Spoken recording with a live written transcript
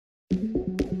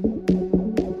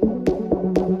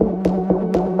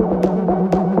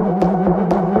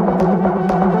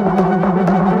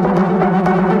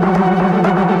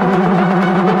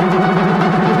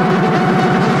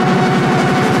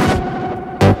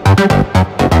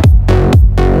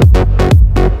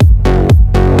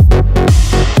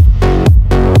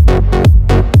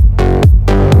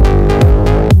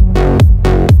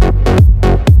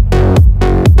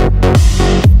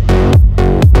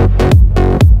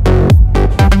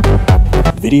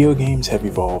Video games have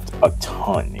evolved a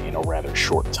ton in a rather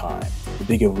short time. The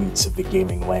big elites of the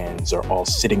gaming lands are all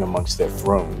sitting amongst their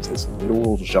thrones as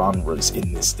literal genres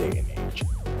in this day and age.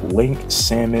 Link,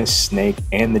 Samus, Snake,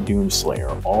 and the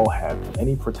Doomslayer all have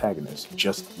many protagonists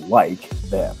just like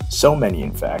them. So many,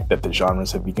 in fact, that the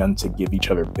genres have begun to give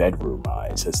each other bedroom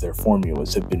eyes as their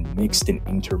formulas have been mixed and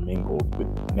intermingled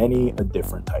with many a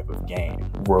different type of game.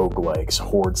 Roguelikes,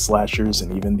 horde slashers,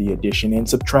 and even the addition and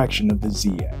subtraction of the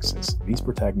Z-axis. These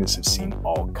protagonists have seen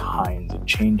all kinds of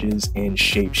changes and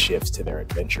shape shifts to their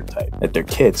adventure type, that their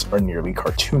kits are nearly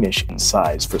cartoonish in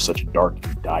size for such dark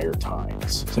and dire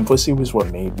times. Simplicity was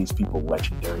what made these people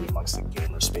legendary amongst the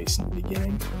gamer space in the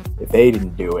beginning. If A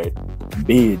didn't do it,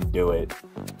 B didn't do it.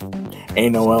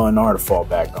 Ain't no LNR to fall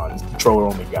back on. The controller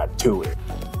only got to it.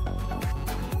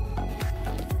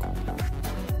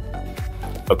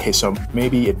 Okay, so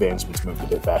maybe advancements moved a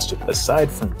bit faster.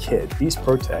 Aside from Kid, these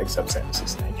protags, Samus and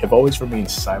Snake, have always remained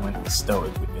silent and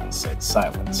stoic within said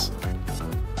silence,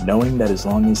 knowing that as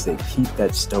long as they keep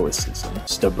that stoicism,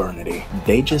 stubbornity,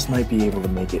 they just might be able to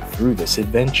make it through this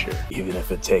adventure, even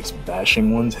if it takes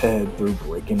bashing one's head through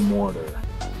brick and mortar.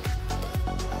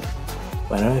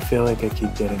 Why do I feel like I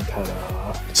keep getting cut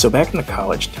off? So back in the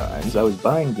college times, I was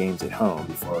buying games at home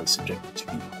before I was subjected to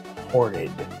the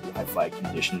horrid Wi-Fi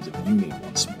conditions of uni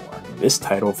once more. This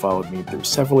title followed me through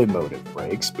several emotive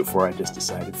breaks before I just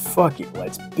decided, fuck it,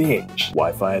 let's binge.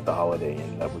 Wi-Fi at the Holiday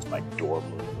Inn that was my dorm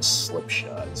room was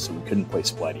slipshod, so we couldn't play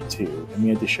Splatty 2, and we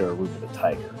had to share a room with a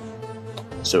tiger.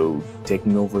 So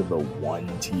taking over the one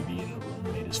TV in the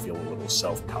room made us feel a little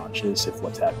self-conscious if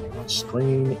what's happening on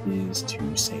screen is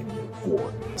too samey or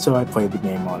boring. So I played the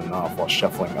game on and off while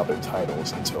shuffling other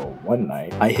titles until one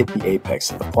night I hit the apex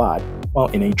of the plot while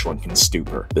in a drunken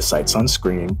stupor. The sights on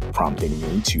screen prompting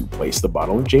me to place the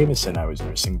bottle of Jameson I was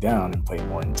nursing down and play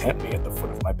more intently at the foot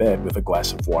of my bed with a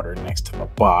glass of water next to the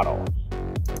bottle.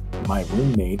 My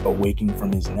roommate awaking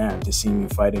from his nap to see me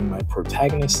fighting my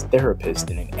protagonist's therapist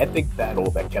in an epic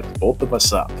battle that kept both of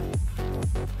us up.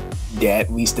 Yeah,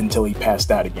 at least until he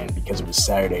passed out again because it was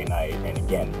Saturday night, and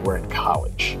again, we're in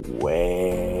college.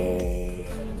 Way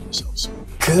ahead of yourselves.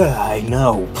 Good, I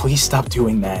know. Please stop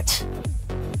doing that.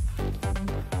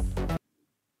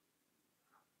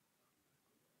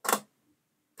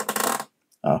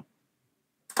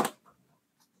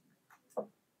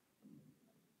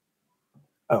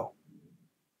 Oh.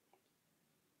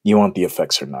 You want the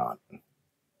effects or not?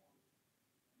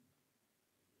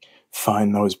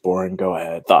 Fine, that was boring. Go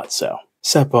ahead. Thought so.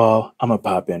 Sup all, I'ma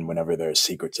pop in whenever there's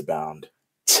secrets abound.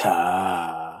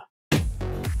 Ta.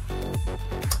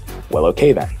 Well,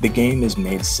 okay then. The game is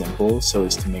made simple so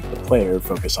as to make the player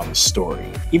focus on the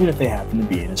story, even if they happen to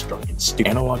be in a drunken stupor.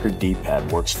 Analog or D-pad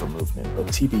works for movement, but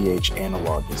TBH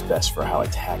analog is best for how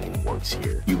attacking works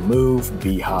here. You move,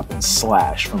 B-hop, and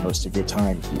slash for most of your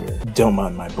time here. Don't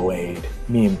mind my blade.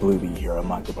 Me and Bluey here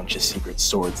unlocked a bunch of secret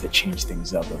swords that change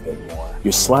things up a bit more.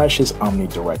 Your slash is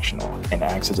omnidirectional and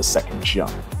acts as a second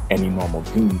jump. Any normal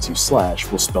goons who slash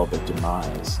will spell their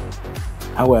demise.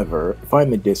 However,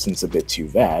 find the distance a bit too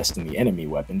vast and the enemy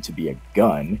weapon to be a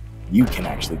gun, you can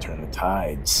actually turn the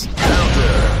tides.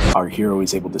 Our hero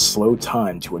is able to slow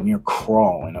time to a near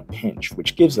crawl in a pinch,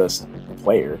 which gives us, the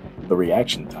player, the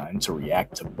reaction time to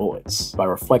react to bullets by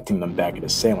reflecting them back at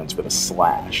assailants with a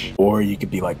slash. Or you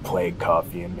could be like Plague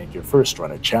Coffee and make your first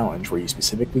run a challenge where you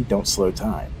specifically don't slow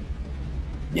time.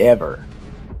 Never.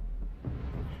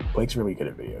 Plague's really good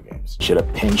at video games. Should a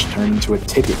pinch turn into a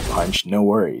ticket punch, no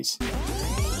worries.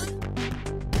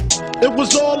 It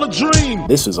was all a dream!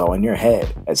 This was all in your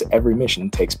head, as every mission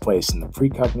takes place in the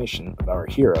precognition of our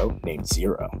hero named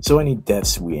Zero. So any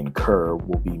deaths we incur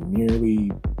will be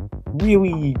merely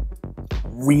really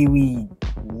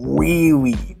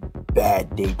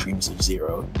bad daydreams of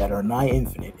Zero that are nigh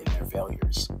infinite in their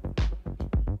failures.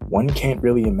 One can't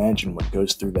really imagine what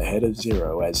goes through the head of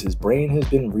Zero, as his brain has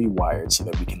been rewired so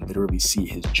that we can literally see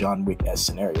his John Wick-esque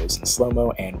scenarios in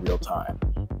slow-mo and real time.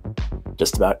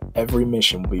 Just about every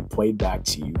mission will be played back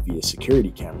to you via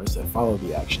security cameras that follow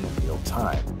the action in real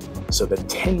time, so the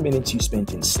 10 minutes you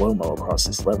spent in slow-mo across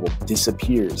this level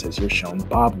disappears as you're shown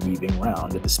bob-weaving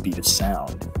around at the speed of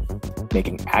sound,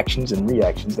 making actions and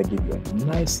reactions that give you a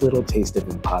nice little taste of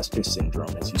imposter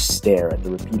syndrome as you stare at the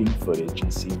repeating footage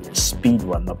and see your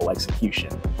speedrun level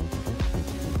execution.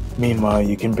 Meanwhile,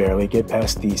 you can barely get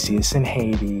past Theseus and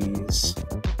Hades.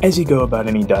 As you go about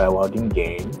any dialogue in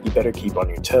game, you better keep on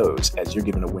your toes as you're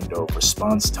given a window of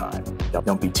response time.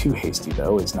 Don't be too hasty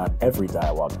though, as not every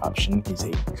dialogue option is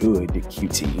a good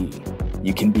QTE.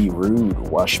 You can be rude,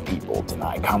 rush people,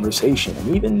 deny conversation,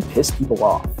 and even piss people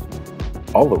off.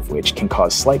 all of which can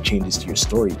cause slight changes to your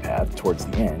story path towards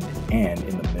the end and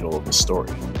in the middle of the story.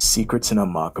 Secrets and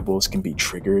unlockables can be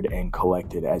triggered and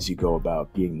collected as you go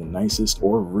about being the nicest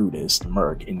or rudest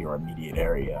merc in your immediate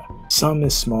area. Some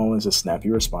as small as a snappy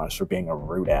response for being a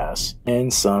rude ass,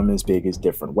 and some as big as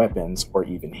different weapons or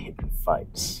even hidden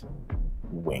fights.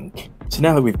 Wink. So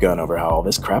now that we've gone over how all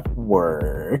this crap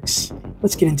works,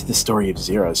 let's get into the story of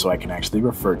Zero so I can actually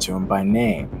refer to him by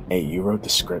name. Hey, you wrote the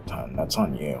script, hun. That's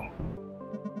on you.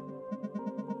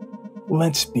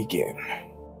 Let's begin.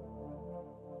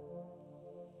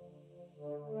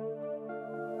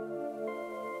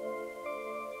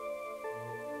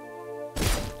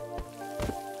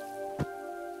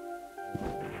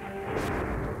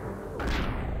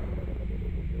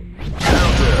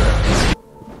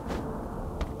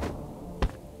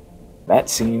 That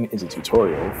scene is a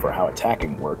tutorial for how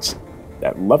attacking works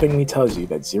that lovingly tells you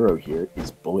that Zero here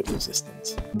is bullet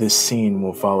resistant. This scene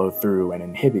will follow through and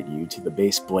inhibit you to the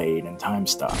base blade and time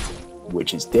stop,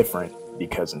 which is different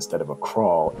because instead of a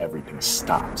crawl, everything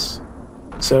stops.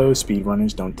 So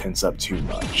speedrunners don't tense up too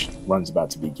much. Run's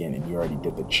about to begin and you already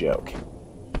did the joke.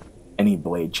 Any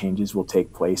blade changes will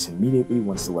take place immediately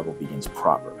once the level begins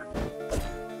proper.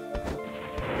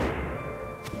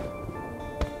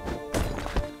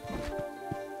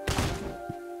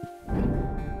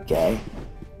 Okay,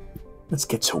 let's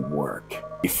get to work.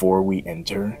 Before we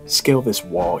enter, scale this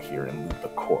wall here and loot the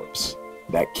corpse.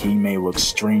 That key may look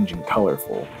strange and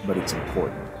colorful, but it's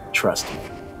important. Trust me.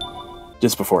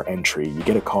 Just before entry, you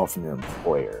get a call from your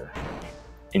employer,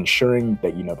 ensuring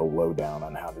that you know the lowdown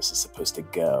on how this is supposed to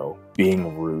go.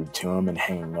 Being rude to him and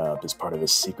hanging up is part of the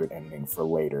secret ending for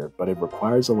later, but it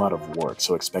requires a lot of work,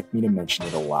 so expect me to mention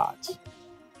it a lot.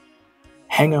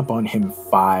 Hang up on him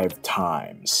 5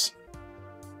 times.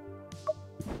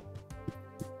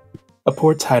 A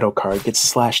poor title card gets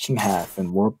slashed in half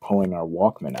and we're pulling our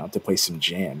Walkman out to play some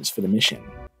jams for the mission.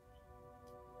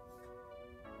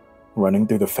 Running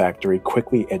through the factory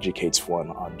quickly educates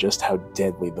one on just how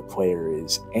deadly the player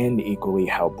is and equally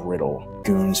how brittle.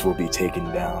 Goons will be taken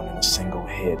down in a single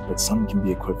hit, but some can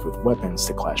be equipped with weapons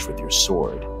to clash with your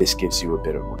sword. This gives you a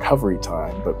bit of recovery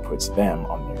time but puts them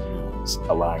on their knees,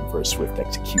 allowing for a swift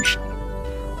execution.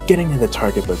 Getting to the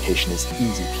target location is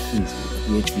easy peasy.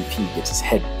 The HVP gets his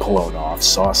head blown off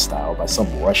Saw style by some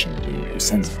Russian dude who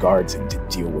sends guards in to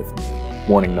deal with me,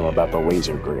 warning them about the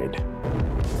laser grid.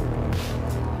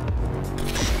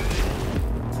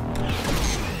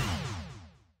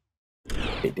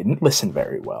 They didn't listen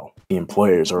very well. The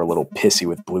employers are a little pissy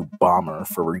with Blue Bomber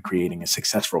for recreating a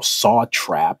successful Saw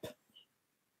trap,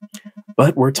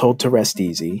 but we're told to rest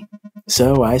easy.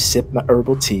 So I sip my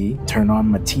herbal tea, turn on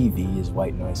my TV as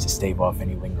white noise to stave off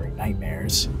any lingering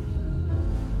nightmares.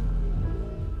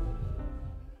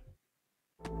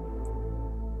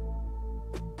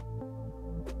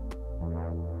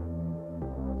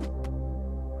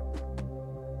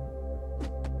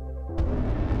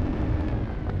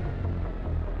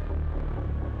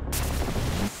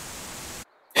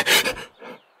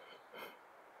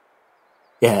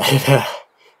 Yeah,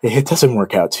 it doesn't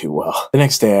work out too well. The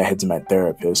next day I head to my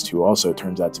therapist, who also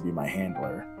turns out to be my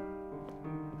handler.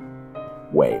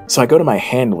 Wait, so I go to my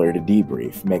handler to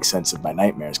debrief, make sense of my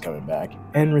nightmares coming back,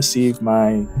 and receive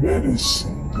my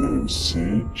medicine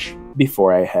dosage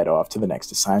before I head off to the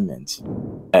next assignment.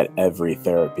 At every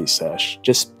therapy sesh,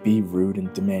 just be rude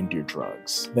and demand your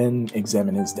drugs, then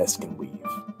examine his desk and leave.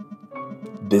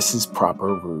 This is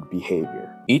proper rude behavior.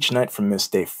 Each night from this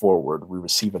day forward, we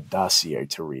receive a dossier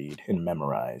to read and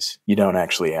memorize. You don't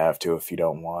actually have to if you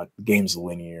don't want. The game's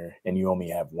linear, and you only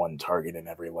have one target in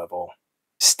every level.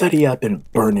 Study up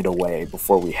and burn it away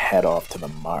before we head off to the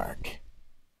mark.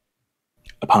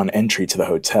 Upon entry to the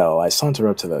hotel, I saunter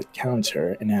up to the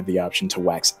counter and have the option to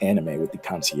wax anime with the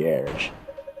concierge.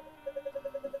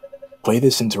 Play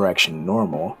this interaction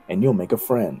normal, and you'll make a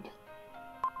friend.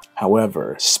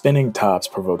 However, spinning tops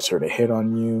provokes her to hit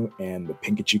on you, and the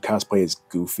Pikachu cosplay is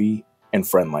goofy and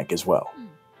friend-like as well.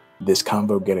 This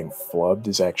combo getting flubbed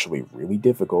is actually really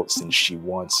difficult since she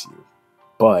wants you,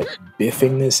 but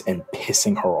biffing this and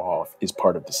pissing her off is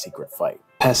part of the secret fight.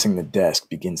 Passing the desk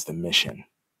begins the mission.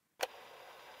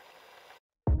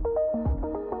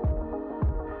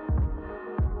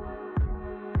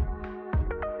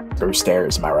 Through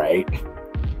stairs, am I right?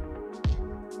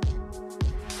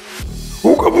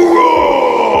 Ooga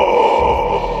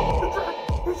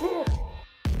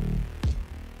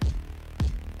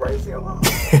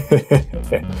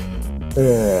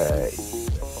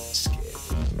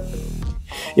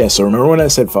Yeah, so remember when I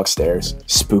said fuck stairs?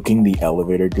 Spooking the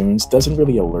elevator goons doesn't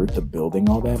really alert the building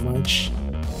all that much.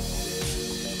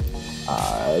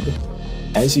 Odd.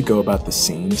 As you go about the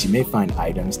scenes, you may find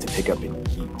items to pick up and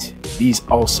eat. These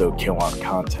also kill on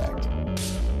contact.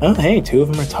 Oh hey, two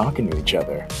of them are talking to each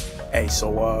other. Hey,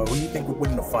 so who do you think would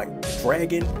win the fight? The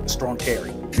dragon or Strong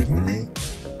Terry? Kidding me?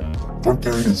 Strong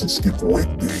Terry doesn't skip a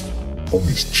leg day.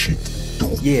 Homie's cheap.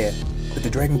 Don't. Yeah, but the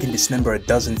dragon can dismember a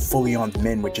dozen fully armed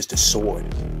men with just a sword.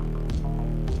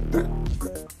 I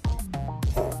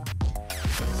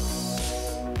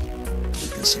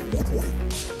guess he would win.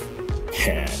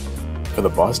 Yeah. For the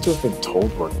boss to have been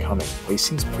told we're coming, place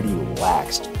seems pretty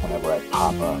relaxed whenever I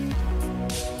pop up.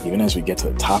 Even as we get to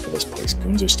the top of this place,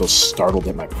 goons are still startled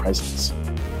at my presence.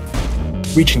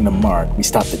 Reaching the mark, we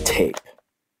stop the tape.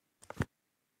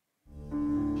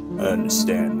 I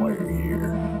understand why you're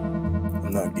here.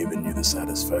 I'm not giving you the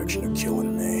satisfaction of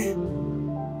killing me.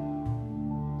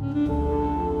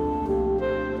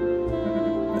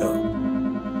 No,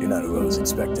 you're not who I was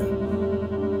expecting.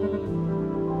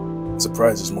 I'm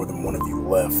surprised there's more than one of you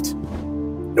left.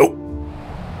 Nope.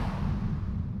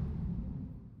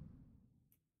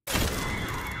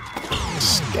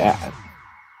 Scat.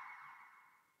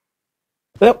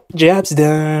 Well, job's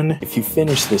done. If you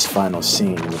finish this final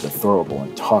scene with a throwable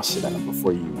and toss it at him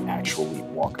before you actually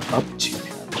walk up to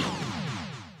him,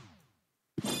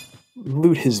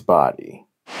 loot his body,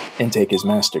 and take his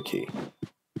master key.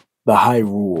 The High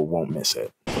Rule won't miss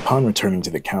it. Upon returning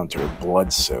to the counter,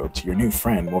 blood-soaked, your new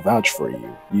friend will vouch for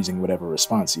you, using whatever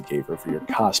response you gave her for your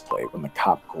cosplay when the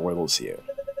cop grills you.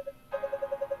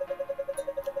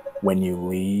 When you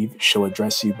leave, she'll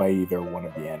address you by either one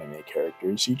of the anime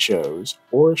characters you chose,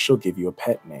 or she'll give you a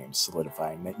pet name,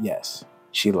 solidifying that yes,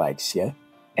 she likes ya,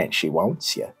 and she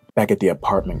wants ya. Back at the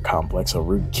apartment complex, a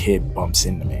rude kid bumps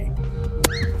into me.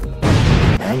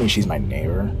 Apparently she's my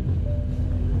neighbor.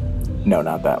 No,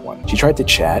 not that one. She tried to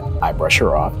chat, I brush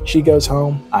her off. She goes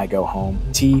home, I go home.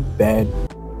 Tea, bed.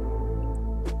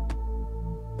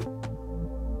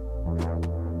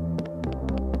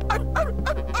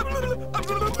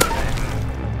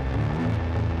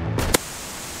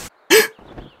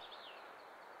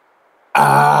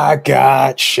 I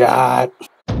got shot.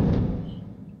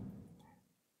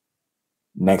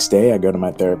 Next day, I go to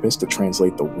my therapist to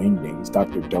translate the wingdings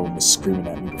Dr. Dome was screaming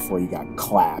at me before he got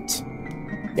clapped.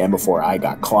 And before I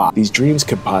got clocked. These dreams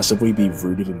could possibly be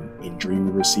rooted in an injury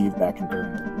we received back in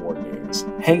during the war days.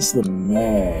 Hence the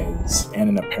meds and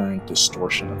an apparent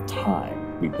distortion of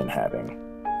time we've been having.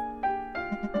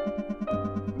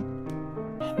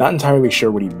 Not entirely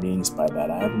sure what he means by that,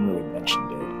 I haven't really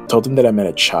mentioned it. Told him that I met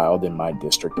a child in my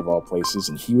district of all places,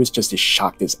 and he was just as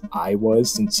shocked as I was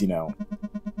since, you know,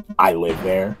 I live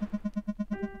there.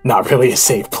 Not really a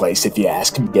safe place if you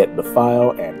ask him. Get the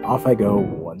file, and off I go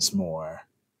once more.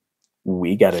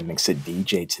 We gotta mix a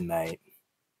DJ tonight.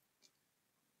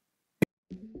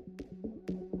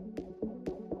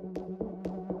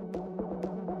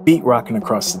 Beat rocking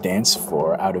across the dance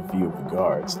floor out of view of the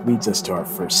guards leads us to our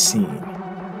first scene.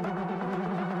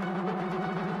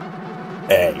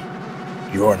 Hey,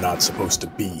 you're not supposed to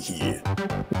be here.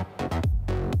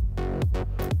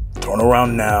 Turn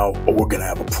around now, or we're gonna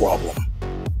have a problem.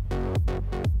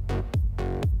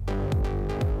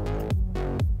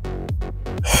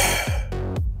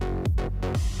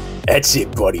 That's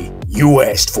it, buddy. You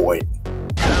asked for it.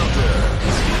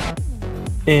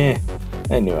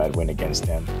 I knew I'd win against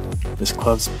him. This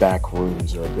club's back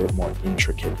rooms are a bit more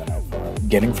intricate than I thought.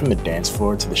 Getting from the dance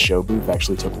floor to the show booth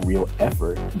actually took real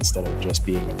effort instead of just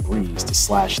being a breeze to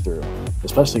slash through,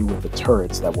 especially with the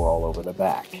turrets that were all over the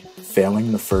back.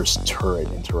 Failing the first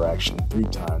turret interaction 3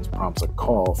 times prompts a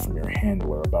call from your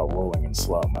handler about rolling in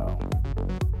slow-mo.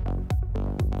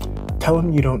 Tell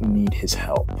him you don't need his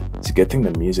help. It's a good thing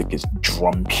the music is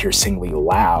drum-piercingly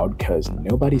loud, cause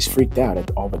nobody's freaked out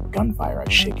at all the gunfire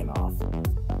I've shaken off.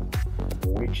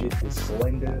 Richard the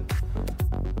Slender,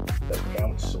 the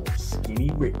Council of Skinny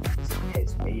Ribbons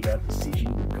has made a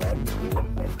decision regarding your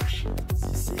membership. Is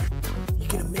this it? You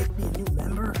gonna make me a new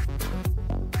member?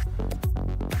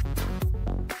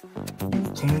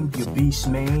 You've turned your beast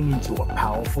mane into a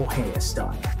powerful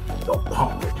hairstyle, the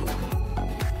pompadour.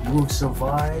 You have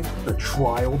survived the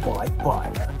trial by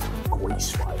fire,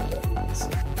 Grace Rider is.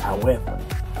 However,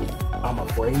 I'm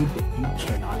afraid that you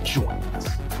cannot join us.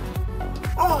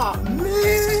 Aw,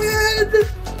 man!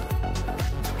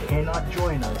 You cannot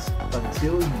join us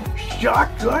until you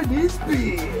shotgun his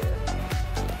beard.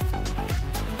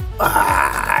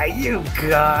 Ah, you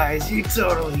guys, you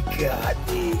totally got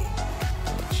me.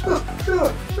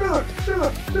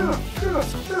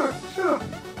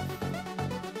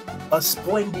 A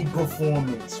splendid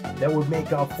performance that would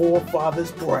make our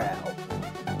forefathers proud.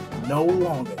 No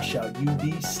longer shall you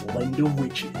be Slender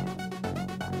Richard.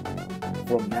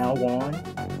 From now on,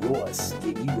 you're a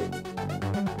skinny Ricky.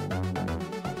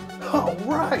 All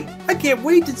right, I can't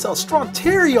wait to tell Strong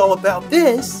Terry all about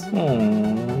this.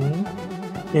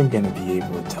 You're gonna be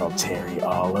able to tell Terry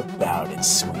all about it,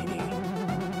 sweetie.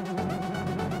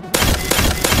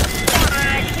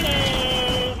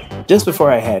 Just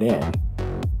before I head in,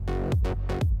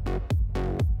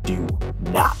 do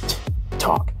not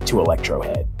talk to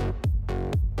Electrohead.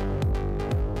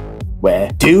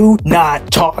 Where? Do not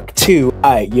talk to.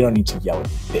 You don't need to yell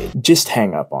at me. Just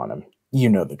hang up on him. You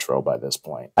know the drill by this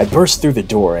point. I burst through the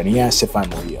door and he asks if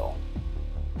I'm real.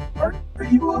 Are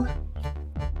you,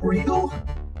 real?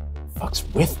 Fuck's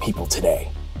with people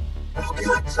today. I'll be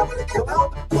like someone to kill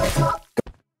out.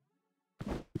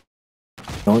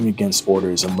 Going against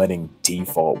orders and letting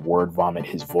default word vomit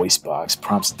his voice box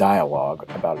prompts dialogue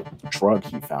about a drug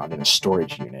he found in a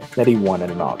storage unit that he won at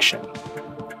an auction.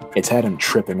 It's had him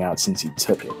tripping out since he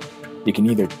took it. You can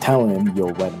either tell him you'll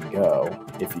let him go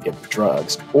if you get the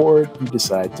drugs, or you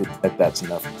decide that that's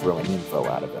enough throwing info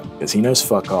out of him, because he knows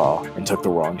fuck all and took the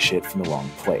wrong shit from the wrong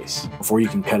place. Before you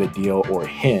can cut a deal or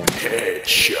him,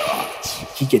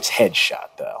 headshot. He gets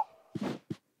headshot though.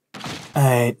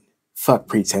 Alright, fuck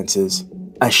pretenses.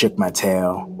 I shook my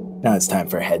tail. Now it's time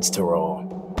for heads to roll.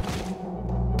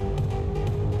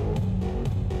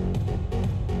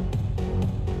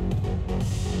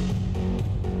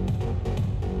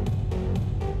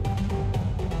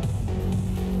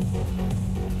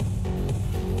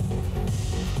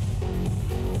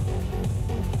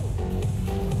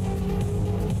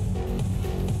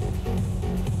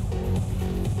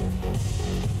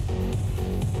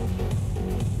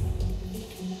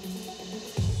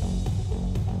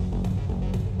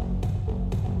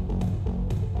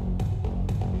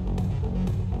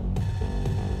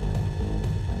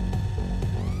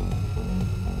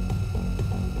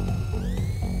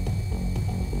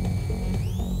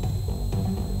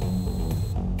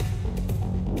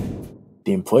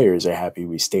 The employers are happy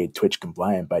we stayed Twitch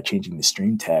compliant by changing the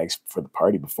stream tags for the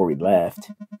party before we left.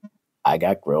 I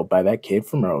got grilled by that kid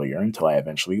from earlier until I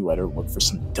eventually let her look for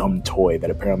some dumb toy that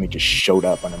apparently just showed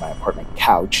up under my apartment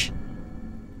couch.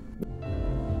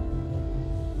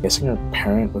 Guessing her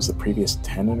parent was the previous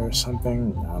tenant or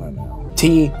something? I don't know.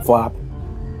 T, flop.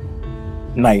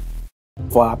 Night,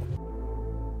 flop.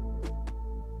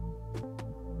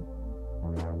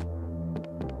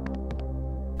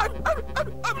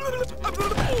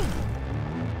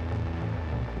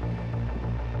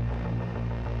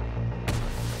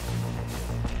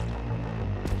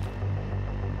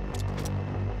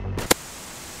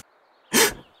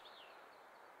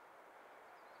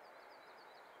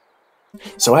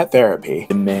 So at therapy,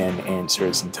 the man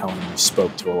answers and telling you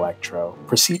spoke to Electro.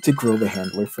 Proceed to grill the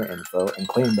handler for info and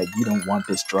claim that you don't want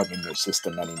this drug in your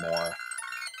system anymore,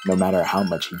 no matter how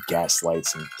much he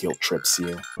gaslights and guilt trips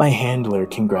you. My handler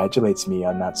congratulates me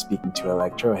on not speaking to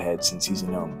Electrohead since he's a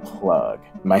known plug.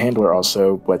 My handler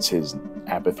also lets his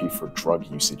apathy for drug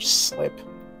usage slip.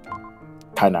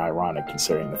 Kinda ironic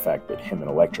considering the fact that him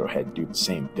and Electrohead do the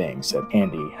same thing, said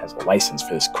Andy has a license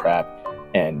for this crap,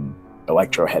 and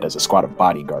Electrohead has a squad of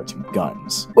bodyguards and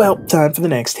guns. Well, time for the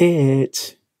next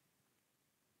hit.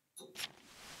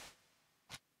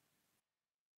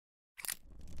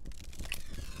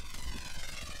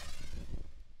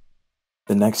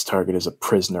 The next target is a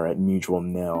prisoner at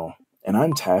Mutual-Nil, and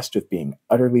I'm tasked with being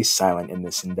utterly silent in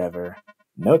this endeavor.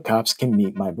 No cops can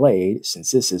meet my blade,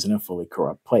 since this isn't a fully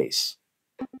corrupt place.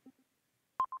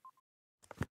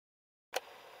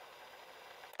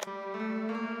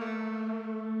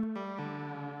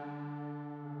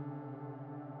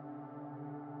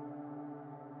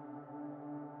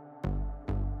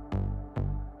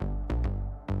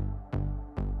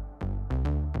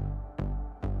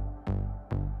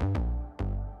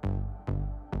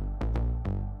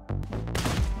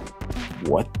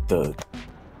 What the?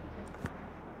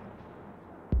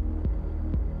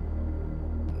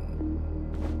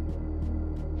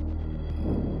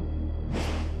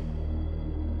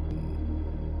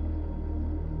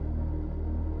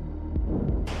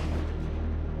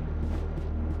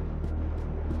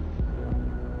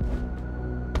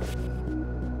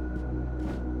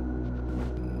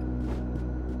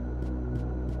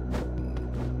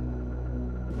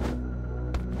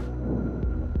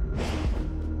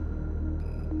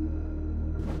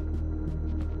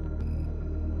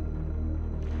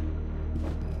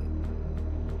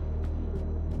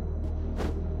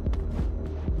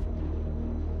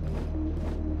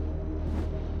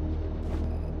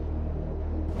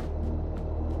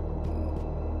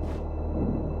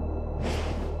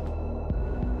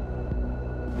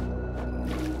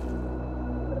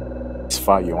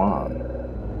 Fought you on.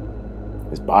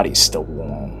 His body's still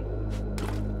warm.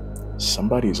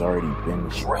 Somebody's already been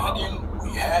here. Dragon,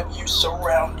 we have you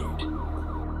surrounded.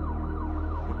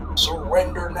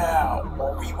 Surrender now,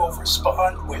 or we will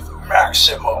respond with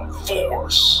maximum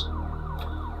force.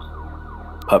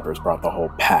 Puppers brought the whole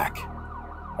pack.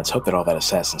 Let's hope that all that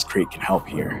Assassin's Creed can help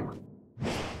here.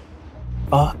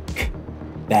 Fuck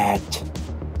that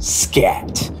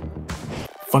scat.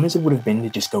 Fun as it would have been to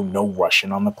just go no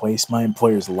Russian on the place, my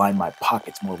employers line my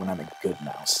pockets more when I'm a good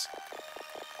mouse.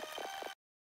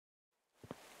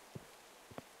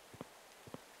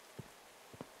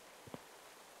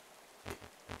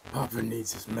 Papa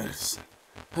needs his medicine.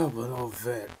 How about all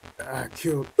that? I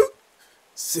killed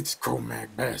 6 Chromac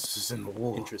bastards in the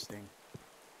war. Interesting.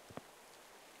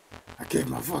 I gave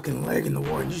my fucking leg in the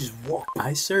war and you just walked.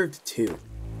 I served too.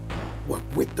 What,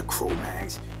 with the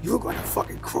Chromags? You look like a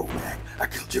fucking Chromag. I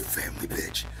killed your family,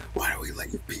 bitch. Why don't we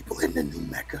let you people in the new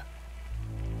Mecca?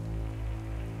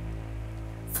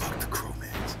 Fuck the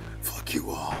Chromags. Fuck you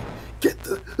all. Get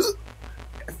the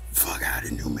fuck out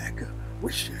of New Mecca.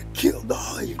 We should have killed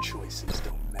all of you. Choices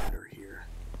don't matter here.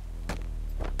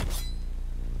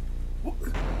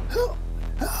 Help!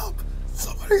 Help!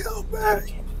 Somebody help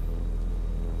me!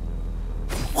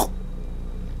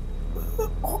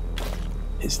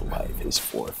 His life is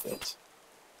forfeit.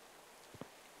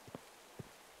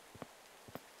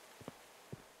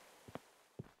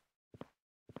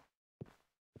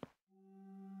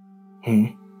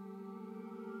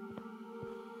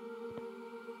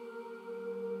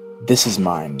 This is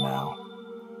mine now.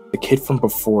 The kid from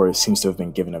before seems to have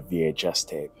been given a VHS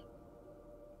tape.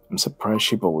 I'm surprised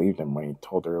she believed him when he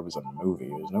told her it was a movie.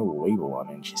 There's no label on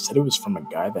it, and she said it was from a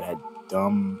guy that had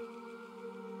dumb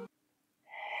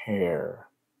hair.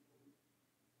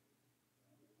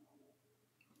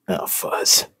 Oh,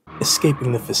 fuzz.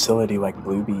 Escaping the facility like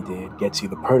Bluebee did gets you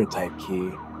the prototype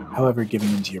key. However, giving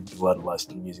into your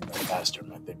bloodlust and using the faster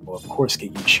method will of course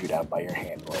get you chewed out by your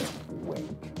handler. Wink,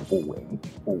 wink,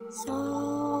 wink.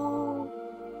 So,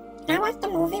 can I watch the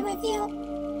movie with you?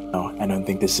 No, I don't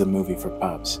think this is a movie for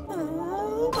pups.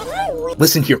 But I would.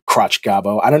 Listen here, crotch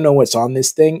gobbo. I don't know what's on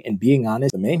this thing, and being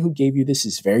honest, the man who gave you this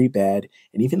is very bad,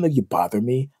 and even though you bother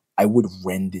me, I would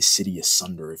rend this city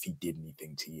asunder if he did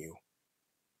anything to you.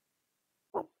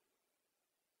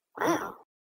 Wow.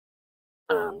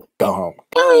 Go home.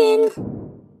 Go in.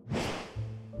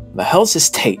 The hell's this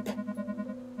tape?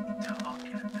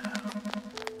 Talking about?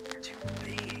 They're too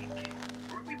big.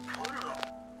 Where do we put them?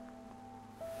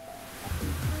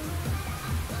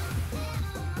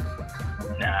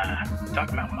 Nah,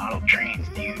 talking about model trains,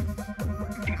 dude.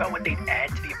 Think about what they'd add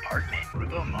to the apartment. What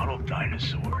about model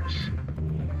dinosaurs?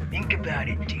 Think about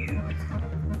it, dude.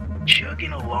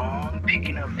 Chugging along,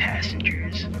 picking up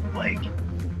passengers. Like,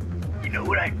 you know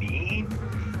what I mean?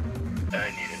 I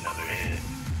need another head.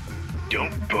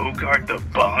 Don't bogart the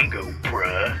bongo,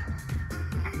 bruh.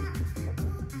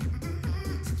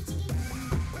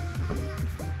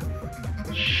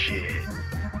 Shit.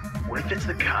 What if it's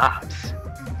the cops?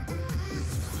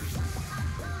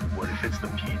 What if it's the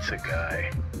pizza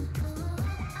guy?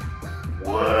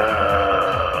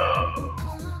 Whoa.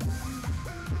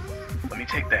 Let me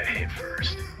take that hit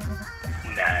first.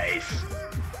 Nice.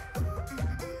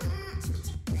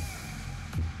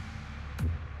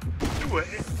 What?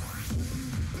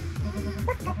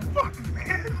 What the fuck,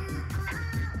 man?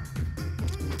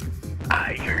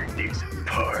 I heard there's a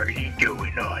party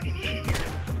going on in here.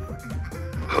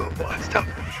 Who wants to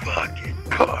fucking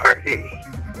party?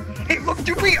 Hey, look,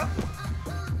 do we...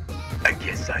 I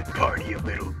guess I party a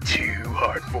little too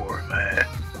hard for him, man.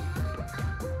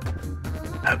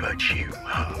 How about you,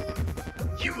 huh?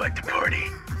 You like to party?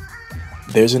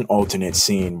 There's an alternate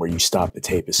scene where you stop the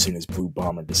tape as soon as Blue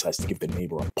Bomber decides to give the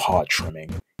neighbor a paw trimming,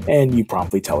 and you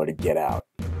promptly tell her to get out.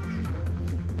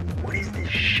 What is this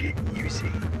shit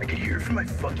using? I can hear it from my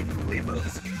fucking limo. You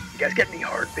guys got any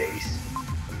hard bass?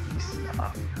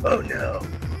 Stop. Oh no,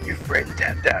 your friend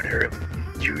tapped out early.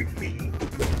 You and me,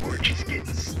 we're just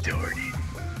getting started.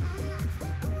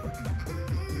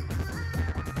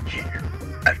 Here,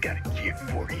 I've got a gift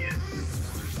for you.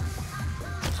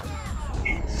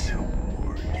 It's a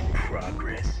work in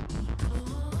progress.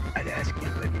 I'd ask you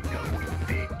to let me know what you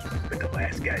think, but the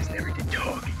last guys never did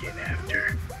talk again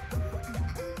after.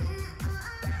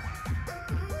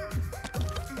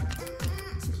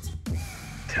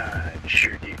 Time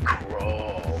sure did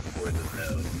crawl for the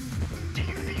low. Do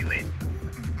you feel it?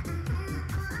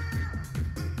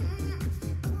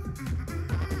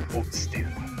 Hold still.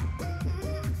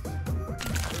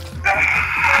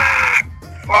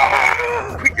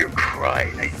 Quit your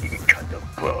crying, I need to cut the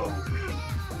bow.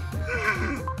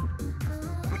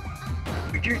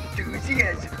 With your enthusiasm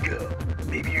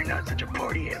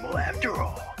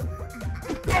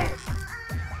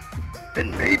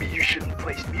then maybe you shouldn't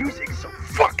place music so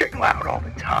fucking loud all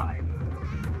the time.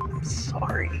 I'm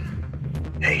sorry.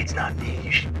 Hey, it's not me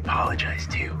you should apologize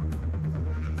to.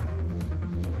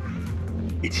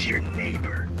 It's your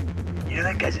neighbor. You know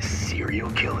that guy's a serial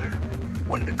killer?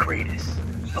 One of the greatest.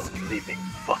 A living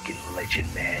fucking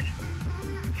legend, man.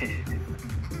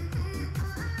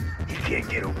 He can't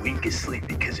get a wink of sleep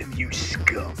because of you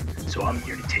scum. So I'm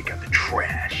here to take out the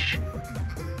trash.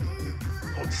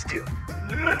 Hold still.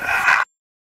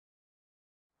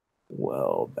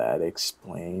 Well, that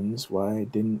explains why I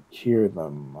didn't hear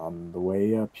them on the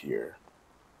way up here.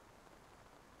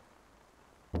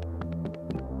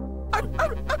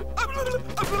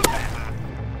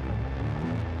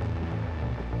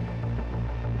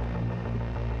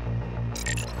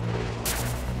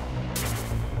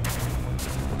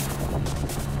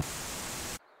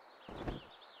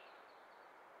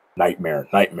 Nightmare,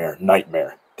 nightmare,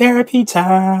 nightmare. Therapy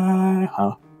time!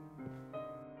 Huh?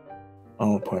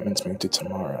 All appointments moved to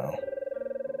tomorrow.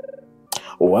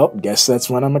 Well, guess that's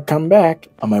when I'm gonna come back.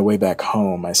 On my way back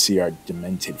home, I see our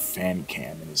demented fan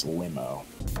cam in his limo.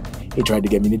 He tried to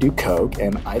get me to do coke,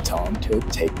 and I tell him to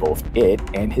take both it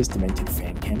and his demented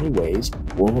fan cam he weighs,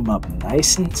 roll him up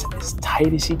nice and as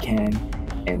tight as he can,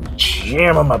 and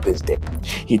jam him up his dick.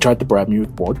 He tried to bribe me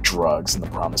with more drugs and the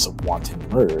promise of wanton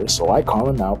murder, so I call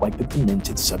him out like the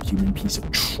demented subhuman piece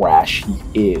of trash he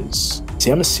is. See,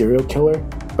 I'm a serial killer,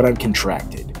 but I'm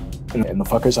contracted. And the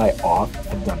fuckers I off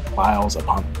have done files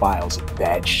upon files of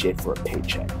bad shit for a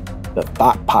paycheck. The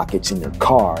thought pockets in your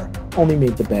car only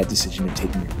made the bad decision of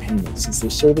taking your payment since their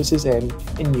services end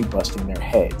in you busting their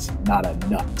heads, not a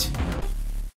nut.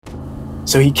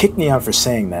 So he kicked me out for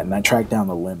saying that, and I tracked down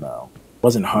the limo. It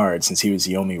wasn't hard since he was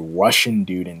the only Russian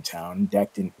dude in town,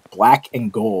 decked in black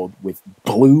and gold with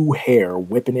blue hair,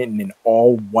 whipping it in an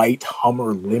all-white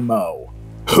Hummer limo.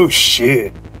 Oh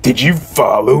shit, did you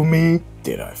follow me?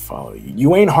 Did I follow you?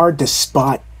 You ain't hard to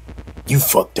spot. You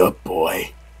fucked up,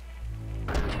 boy.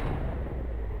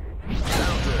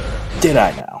 Did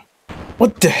I now?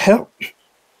 What the hell?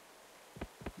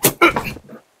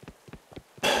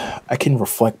 I can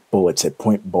reflect bullets at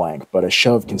point blank, but a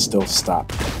shove can still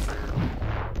stop.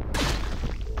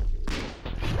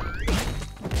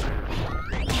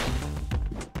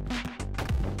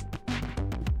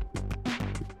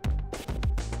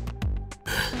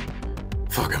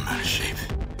 Fuck, I'm out of shape.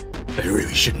 I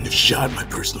really shouldn't have shot my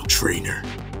personal trainer.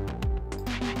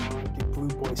 Did Blue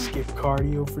Boy skip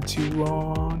cardio for too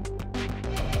long?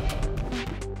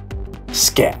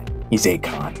 Scat. He's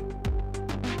Akon.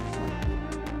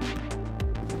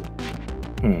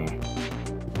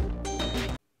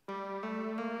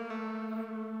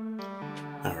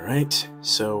 Alright,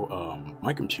 so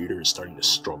my computer is starting to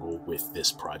struggle with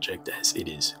this project as it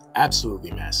is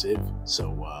absolutely massive,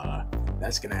 so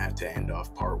that's gonna have to end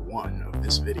off part 1 of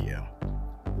this video.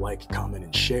 Like, comment,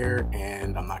 and share,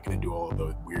 and I'm not gonna do all of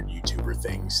the weird YouTuber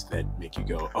things that make you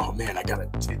go, oh man, I gotta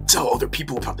tell other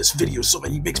people about this video so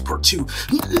that he makes part 2.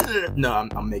 No,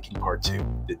 I'm making part 2.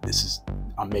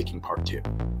 I'm making part 2.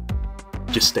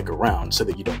 Just stick around so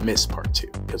that you don't miss part 2,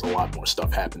 because a lot more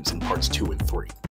stuff happens in parts 2 and 3.